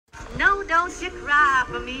No, don't you cry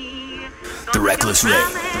for me. The Reckless Ray,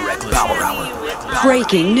 the Reckless Power Hour.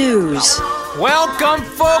 Breaking news. Welcome,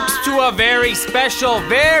 folks, to a very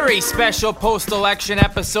special post-election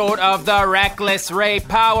episode of the Reckless Ray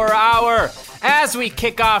Power Hour as we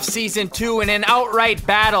kick off Season 2 in an outright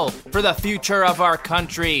battle for the future of our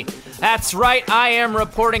country. That's right, I am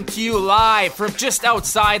reporting to you live from just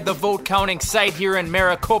outside the vote-counting site here in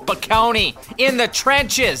Maricopa County, in the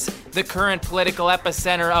trenches, the current political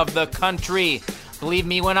epicenter of the country. Believe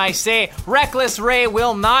me when I say, Reckless Ray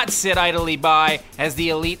will not sit idly by as the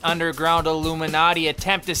elite underground Illuminati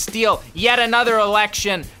attempt to steal yet another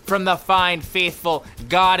election from the fine, faithful,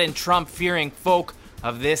 God and Trump-fearing folk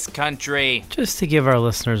of this country. Just to give our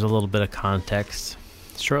listeners a little bit of context,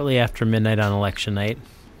 shortly after midnight on election night,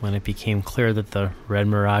 when it became clear that the red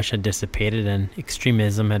mirage had dissipated and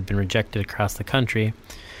extremism had been rejected across the country,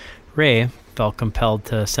 Ray felt compelled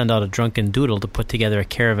to send out a drunken doodle to put together a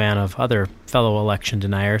caravan of other fellow election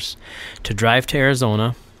deniers to drive to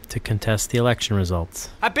Arizona to contest the election results.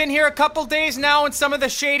 I've been here a couple days now, and some of the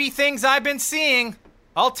shady things I've been seeing,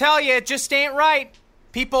 I'll tell you, it just ain't right.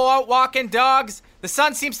 People out walking dogs. The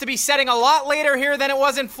sun seems to be setting a lot later here than it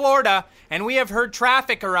was in Florida, and we have heard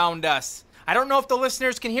traffic around us. I don't know if the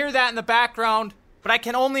listeners can hear that in the background, but I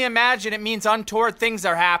can only imagine it means untoward things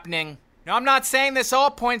are happening. Now, I'm not saying this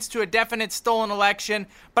all points to a definite stolen election,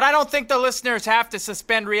 but I don't think the listeners have to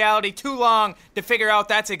suspend reality too long to figure out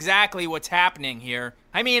that's exactly what's happening here.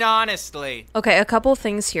 I mean, honestly. Okay, a couple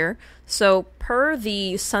things here. So, per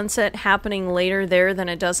the sunset happening later there than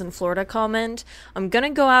it does in Florida comment, I'm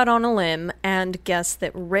gonna go out on a limb and guess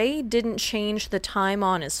that Ray didn't change the time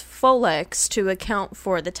on his Folex to account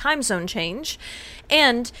for the time zone change.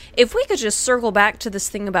 And if we could just circle back to this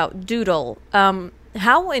thing about doodle,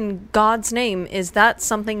 how in God's name is that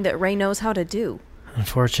something that Ray knows how to do?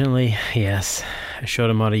 Unfortunately, yes. I showed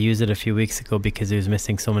him how to use it a few weeks ago because he was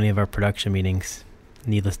missing so many of our production meetings.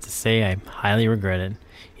 Needless to say, I highly regret it.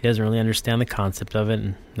 He doesn't really understand the concept of it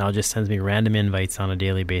and now just sends me random invites on a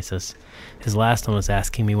daily basis. His last one was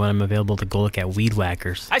asking me when I'm available to go look at weed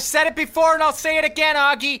whackers. I said it before and I'll say it again,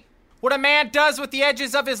 Augie. What a man does with the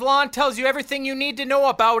edges of his lawn tells you everything you need to know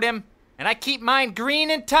about him. And I keep mine green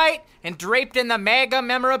and tight and draped in the MAGA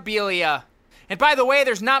memorabilia. And by the way,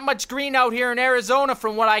 there's not much green out here in Arizona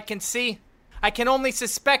from what I can see. I can only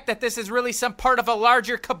suspect that this is really some part of a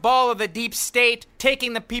larger cabal of the deep state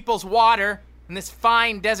taking the people's water in this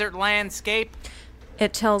fine desert landscape.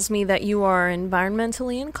 It tells me that you are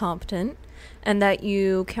environmentally incompetent and that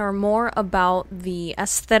you care more about the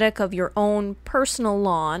aesthetic of your own personal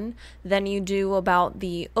lawn than you do about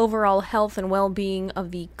the overall health and well-being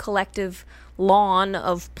of the collective lawn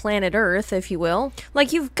of planet Earth, if you will.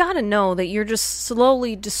 Like, you've got to know that you're just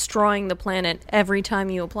slowly destroying the planet every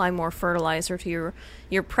time you apply more fertilizer to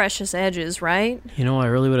your precious edges, right? You know, I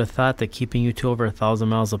really would have thought that keeping you two over 1,000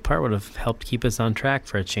 miles apart would have helped keep us on track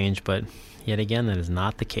for a change, but yet again, that is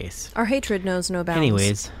not the case. Our hatred knows no bounds.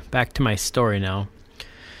 Anyways, back to my story now.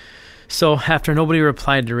 So, after nobody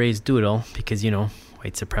replied to Ray's doodle, because, you know,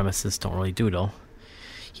 white supremacists don't really doodle,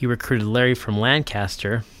 he recruited Larry from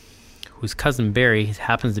Lancaster, whose cousin Barry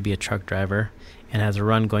happens to be a truck driver and has a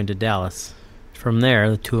run going to Dallas. From there,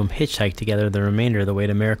 the two of them hitchhiked together the remainder of the way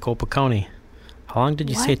to Maricopa County. How long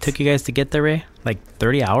did you say it took you guys to get there, Ray? Like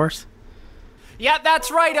 30 hours? Yeah,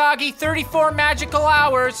 that's right, Augie. 34 magical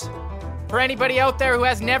hours. For anybody out there who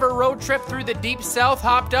has never road tripped through the deep south,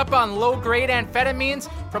 hopped up on low-grade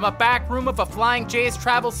amphetamines from a back room of a Flying J's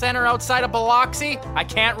travel center outside of Biloxi, I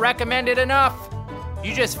can't recommend it enough.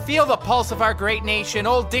 You just feel the pulse of our great nation.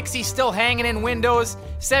 Old Dixie's still hanging in windows,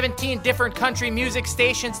 17 different country music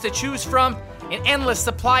stations to choose from, an endless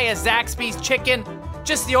supply of Zaxby's chicken.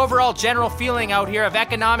 Just the overall general feeling out here of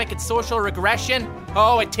economic and social regression.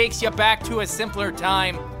 Oh, it takes you back to a simpler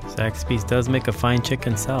time. Zaxby's does make a fine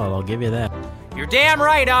chicken salad, I'll give you that. You're damn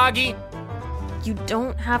right, Augie. You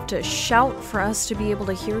don't have to shout for us to be able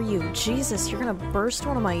to hear you. Jesus, you're gonna burst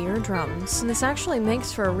one of my eardrums. And this actually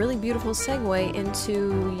makes for a really beautiful segue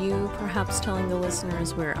into you perhaps telling the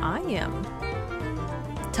listeners where I am.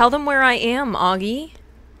 Tell them where I am, Augie.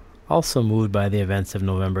 Also moved by the events of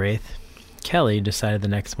November 8th, Kelly decided the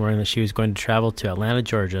next morning that she was going to travel to Atlanta,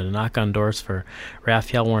 Georgia to knock on doors for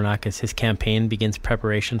Raphael Warnock as his campaign begins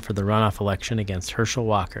preparation for the runoff election against Herschel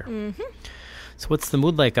Walker. Mm-hmm. So what's the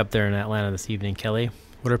mood like up there in Atlanta this evening, Kelly?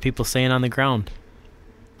 What are people saying on the ground?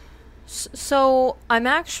 So, I'm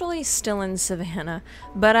actually still in Savannah,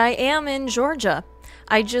 but I am in Georgia.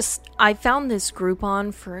 I found this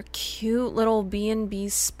Groupon for a cute little B&B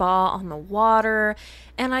spa on the water,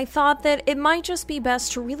 and I thought that it might just be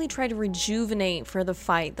best to really try to rejuvenate for the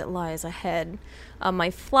fight that lies ahead.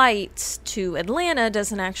 My flight to Atlanta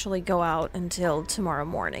doesn't actually go out until tomorrow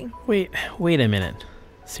morning. Wait a minute.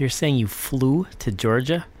 So you're saying you flew to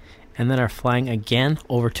Georgia and then are flying again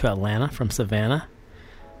over to Atlanta from Savannah?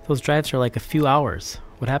 Those drives are like a few hours.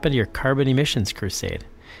 What happened to your carbon emissions crusade?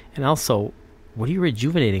 And also, what are you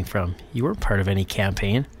rejuvenating from? You weren't part of any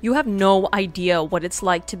campaign. You have no idea what it's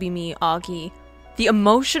like to be me, Augie. The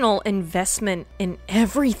emotional investment in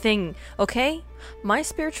everything, okay? My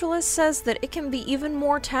spiritualist says that it can be even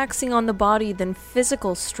more taxing on the body than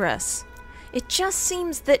physical stress. It just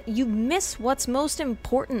seems that you miss what's most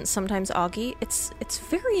important sometimes, Augie. It's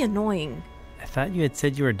very annoying. I thought you had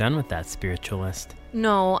said you were done with that spiritualist.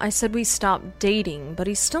 No, I said we stopped dating, but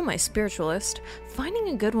he's still my spiritualist. Finding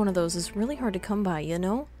a good one of those is really hard to come by, you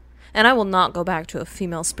know? And I will not go back to a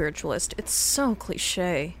female spiritualist. It's so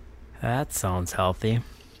cliche. That sounds healthy.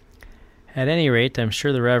 At any rate, I'm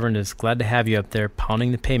sure the Reverend is glad to have you up there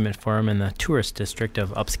pounding the pavement for him in the tourist district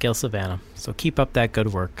of upscale Savannah. So keep up that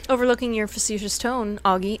good work. Overlooking your facetious tone,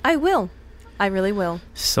 Augie, I will. I really will.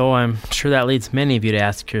 So I'm sure that leads many of you to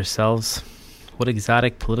ask yourselves, what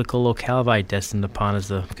exotic political locale have I destined upon as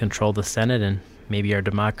the control of the Senate and maybe our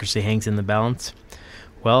democracy hangs in the balance?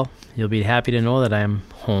 Well, you'll be happy to know that I am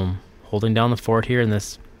home, holding down the fort here in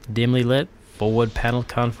this dimly lit, full-wood paneled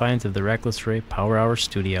confines of the Reckless Ray Power Hour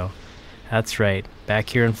studio. That's right, back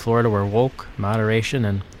here in Florida where woke, moderation,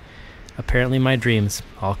 and apparently my dreams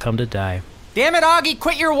all come to die. Damn it, Augie,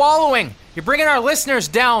 quit your wallowing. You're bringing our listeners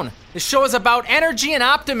down. This show is about energy and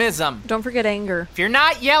optimism. Don't forget anger. If you're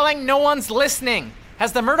not yelling, no one's listening.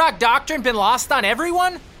 Has the Murdoch Doctrine been lost on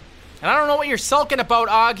everyone? And I don't know what you're sulking about,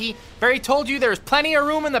 Augie. Barry told you there's plenty of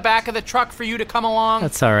room in the back of the truck for you to come along.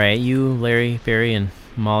 That's all right. You, Larry, Barry, and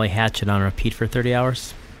Molly Hatchet on repeat for 30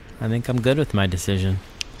 hours. I think I'm good with my decision.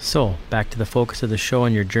 So, back to the focus of the show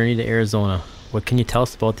and your journey to Arizona. What can you tell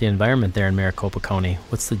us about the environment there in Maricopa County?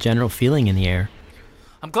 What's the general feeling in the air?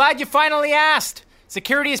 I'm glad you finally asked.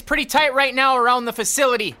 Security is pretty tight right now around the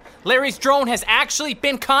facility. Larry's drone has actually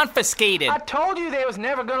been confiscated. I told you they was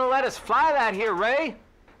never gonna let us fly that here, Ray.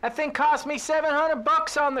 That thing cost me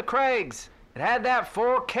 $700 on the Craigs. It had that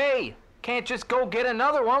 4K. Can't just go get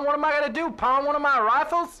another one. What am I gonna do, pawn one of my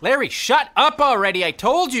rifles? Larry, shut up already. I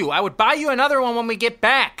told you I would buy you another one when we get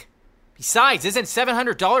back. Besides, isn't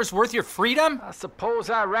 $700 worth your freedom? I suppose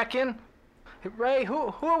I reckon. Hey, Ray,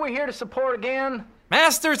 who are we here to support again?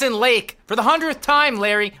 Masters and Lake. For the 100th time,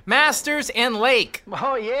 Larry. Masters and Lake.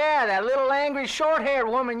 Oh, yeah, that little angry short-haired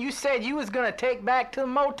woman you said you was gonna take back to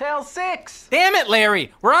Motel 6. Damn it,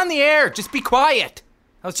 Larry. We're on the air. Just be quiet.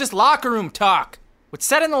 That was just locker room talk. What's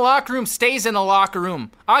said in the locker room stays in the locker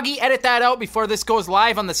room. Augie, edit that out before this goes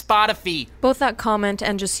live on the Spotify. Both that comment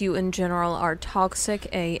and just you in general are toxic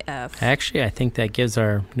AF. Actually, I think that gives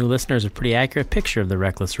our new listeners a pretty accurate picture of the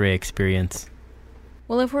Reckless Ray experience.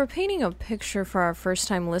 Well, if we're painting a picture for our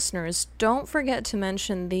first-time listeners, don't forget to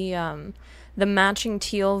mention the matching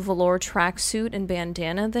teal velour tracksuit and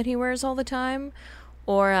bandana that he wears all the time,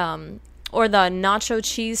 or the nacho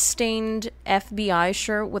cheese-stained FBI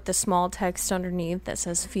shirt with the small text underneath that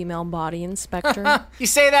says female body inspector. You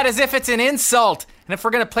say that as if it's an insult. And if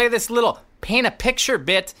we're going to play this little paint-a-picture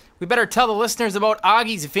bit, we better tell the listeners about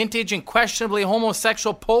Augie's vintage and questionably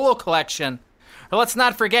homosexual polo collection. Or let's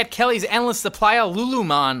not forget Kelly's endless supply of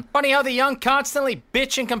Lululemon. Funny how the young constantly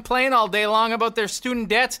bitch and complain all day long about their student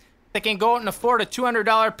debts. They can go out and afford a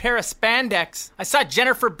 $200 pair of spandex. I saw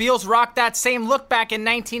Jennifer Beals rock that same look back in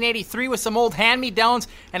 1983 with some old hand-me-downs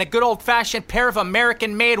and a good old-fashioned pair of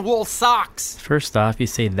American-made wool socks. First off, you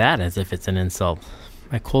say that as if it's an insult.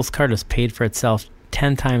 My Kohl's card has paid for itself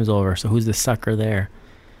 10 times over, so who's the sucker there?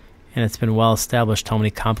 And it's been well established how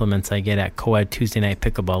many compliments I get at Co-Ed Tuesday Night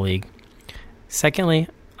Pickleball League. Secondly,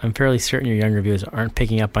 I'm fairly certain your younger viewers aren't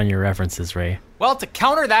picking up on your references, Ray. Well, to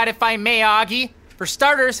counter that, if I may, Augie, for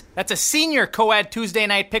starters, that's a senior Co-Ed Tuesday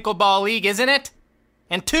Night Pickleball League, isn't it?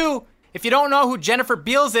 And two, if you don't know who Jennifer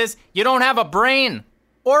Beals is, you don't have a brain.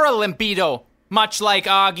 Or a libido, much like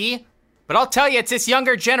Augie. But I'll tell you, it's this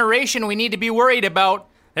younger generation we need to be worried about.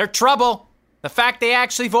 They're trouble. The fact they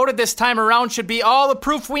actually voted this time around should be all the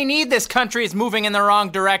proof we need this country is moving in the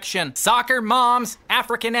wrong direction. Soccer moms,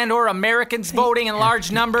 African and or Americans voting in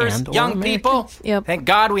large numbers, young people. Yep. Thank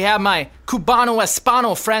God we have my Cubano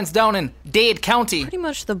Hispano friends down in Dade County. Pretty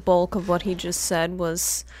much the bulk of what he just said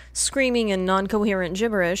was screaming and non-coherent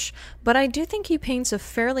gibberish, but I do think he paints a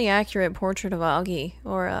fairly accurate portrait of Augie,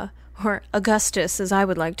 or or Augustus as I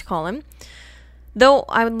would like to call him. Though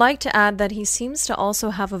I would like to add that he seems to also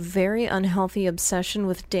have a very unhealthy obsession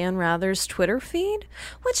with Dan Rather's Twitter feed,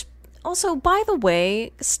 which also, by the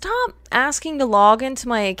way, stop asking to log into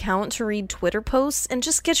my account to read Twitter posts and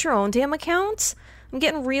just get your own damn accounts. I'm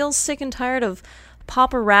getting real sick and tired of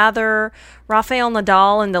Papa Rather, Rafael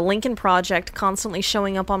Nadal, and the Lincoln Project constantly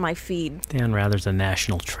showing up on my feed. Dan Rather's a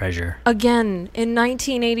national treasure. Again, in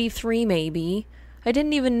 1983 maybe. I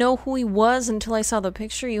didn't even know who he was until I saw the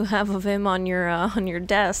picture you have of him on your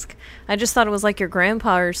desk. I just thought it was like your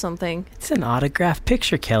grandpa or something. It's an autographed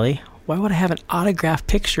picture, Kelly. Why would I have an autographed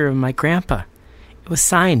picture of my grandpa? It was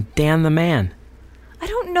signed Dan the Man. I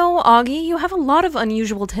don't know, Augie. You have a lot of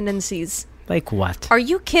unusual tendencies. Like what? Are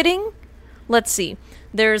you kidding? Let's see.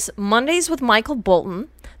 There's Mondays with Michael Bolton,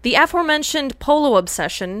 the aforementioned polo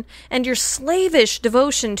obsession, and your slavish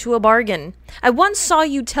devotion to a bargain. I once saw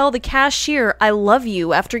you tell the cashier I love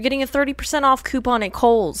you after getting a 30% off coupon at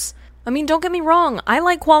Kohl's. I mean, don't get me wrong, I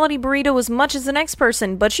like quality burrito as much as the next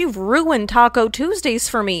person, but you've ruined Taco Tuesdays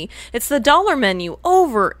for me. It's the dollar menu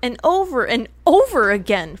over and over and over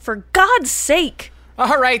again, for God's sake.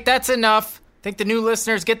 All right, that's enough. Think the new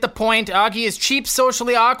listeners get the point. Augie is cheap,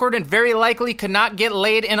 socially awkward, and very likely could not get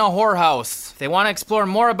laid in a whorehouse. If they want to explore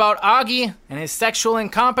more about Augie and his sexual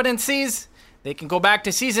incompetencies, they can go back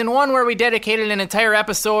to season 1 where we dedicated an entire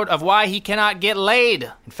episode of why he cannot get laid.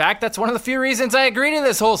 In fact, that's one of the few reasons I agree to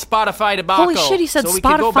this whole Spotify debacle. Holy shit, he said Spotify. So we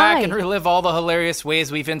can go back and relive all the hilarious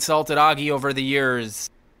ways we've insulted Augie over the years.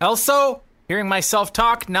 Also, hearing myself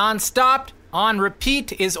talk nonstop on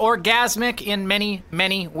repeat is orgasmic in many,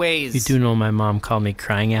 many ways. You do know my mom called me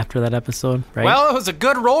crying after that episode, right? Well, it was a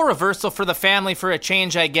good role reversal for the family for a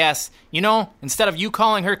change, I guess. You know, instead of you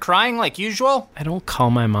calling her crying like usual. I don't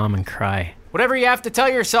call my mom and cry. Whatever you have to tell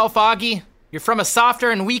yourself, Augie. You're from a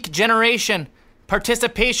softer and weak generation.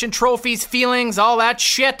 Participation trophies, feelings, all that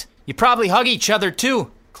shit. You probably hug each other,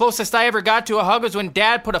 too. Closest I ever got to a hug was when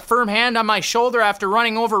Dad put a firm hand on my shoulder after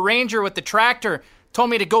running over Ranger with the tractor. Told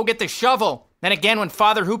me to go get the shovel. Then again when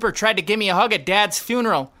Father Hooper tried to give me a hug at Dad's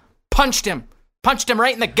funeral. Punched him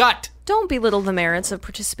right in the gut. Don't belittle the merits of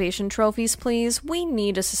participation trophies, please. We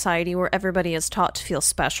need a society where everybody is taught to feel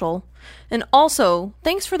special. And also,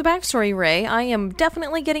 thanks for the backstory, Ray. I am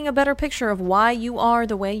definitely getting a better picture of why you are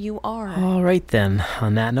the way you are. All right then.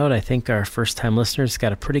 On that note, I think our first-time listeners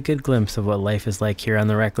got a pretty good glimpse of what life is like here on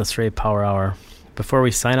the Reckless Ray Power Hour. Before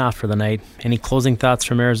we sign off for the night, any closing thoughts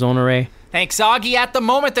from Arizona, Ray? Thanks, Augie. At the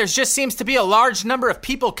moment, there just seems to be a large number of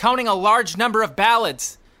people counting a large number of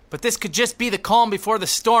ballots. But this could just be the calm before the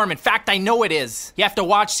storm. In fact, I know it is. You have to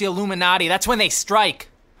watch the Illuminati. That's when they strike.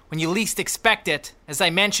 When you least expect it. As I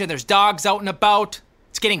mentioned, there's dogs out and about.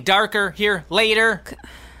 It's getting darker here later.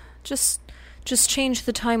 Just change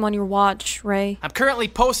the time on your watch, Ray. I'm currently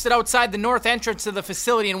posted outside the north entrance of the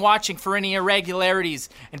facility and watching for any irregularities.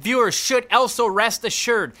 And viewers should also rest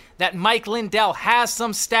assured that Mike Lindell has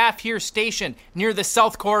some staff here stationed near the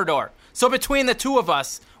south corridor. So between the two of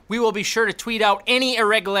us, we will be sure to tweet out any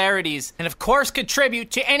irregularities and of course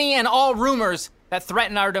contribute to any and all rumors that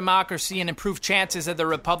threaten our democracy and improve chances of the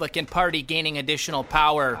Republican Party gaining additional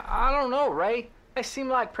power. I don't know, Ray. They seem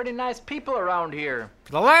like pretty nice people around here.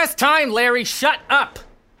 For the last time, Larry, shut up!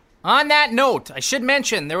 On that note, I should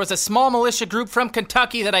mention there was a small militia group from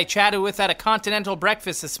Kentucky that I chatted with at a continental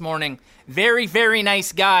breakfast this morning. Very, very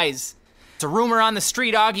nice guys. It's a rumor on the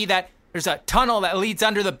street, Augie, that there's a tunnel that leads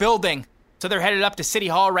under the building. So they're headed up to City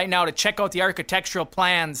Hall right now to check out the architectural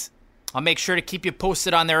plans. I'll make sure to keep you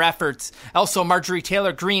posted on their efforts. Also, Marjorie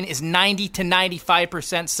Taylor Greene is 90 to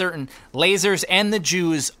 95% certain lasers and the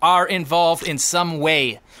Jews are involved in some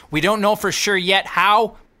way. We don't know for sure yet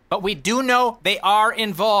how, but we do know they are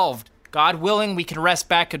involved. God willing, we can wrest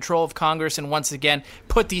back control of Congress and once again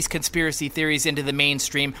put these conspiracy theories into the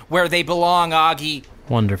mainstream where they belong, Augie.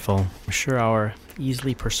 Wonderful. I'm sure our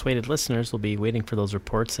easily persuaded listeners will be waiting for those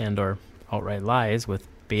reports and or outright lies with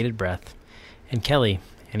bated breath. And Kelly,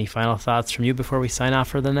 any final thoughts from you before we sign off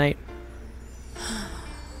for the night?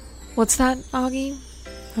 What's that, Augie?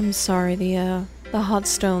 I'm sorry, the hot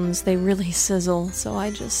stones, they really sizzle, so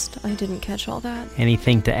I didn't catch all that.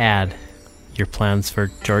 Anything to add? Your plans for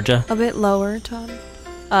Georgia? A bit lower, Todd.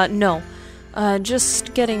 No.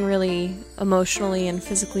 Just getting really emotionally and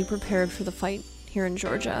physically prepared for the fight here in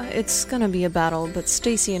Georgia. It's gonna be a battle, but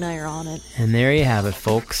Stacy and I are on it. And there you have it,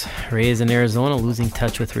 folks. Ray is in Arizona, losing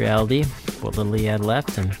touch with reality, what little he had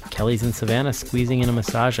left, and Kelly's in Savannah, squeezing in a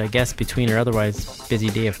massage, I guess, between her otherwise busy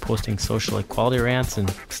day of posting social equality rants and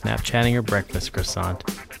Snapchatting her breakfast croissant.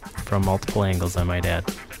 From multiple angles, I might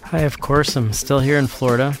add. I, of course, am still here in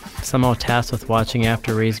Florida, somehow tasked with watching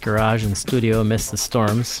after Ray's garage and studio amidst the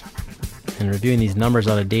storms. and reviewing these numbers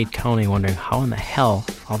out of Dade County, wondering how in the hell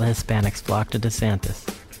all the Hispanics flock to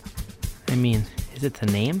DeSantis. I mean, is it the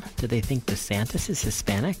name? Do they think DeSantis is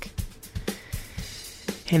Hispanic?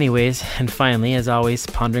 Anyways, and finally, as always,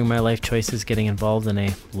 pondering my life choices, getting involved in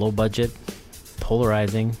a low-budget,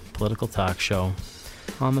 polarizing political talk show.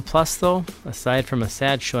 On the plus, though, aside from a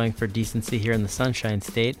sad showing for decency here in the Sunshine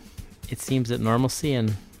State, it seems that normalcy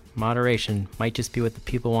and moderation might just be what the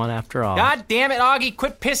people want after all. God damn it, Augie,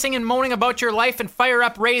 quit pissing and moaning about your life and fire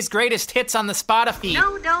up Ray's greatest hits on the Spotify.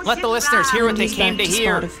 No, don't Let the you listeners hear what they He's came back to to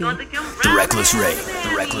hear. Spotify. The Reckless Ray.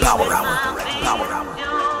 The Reckless Power Hour. Power Hour.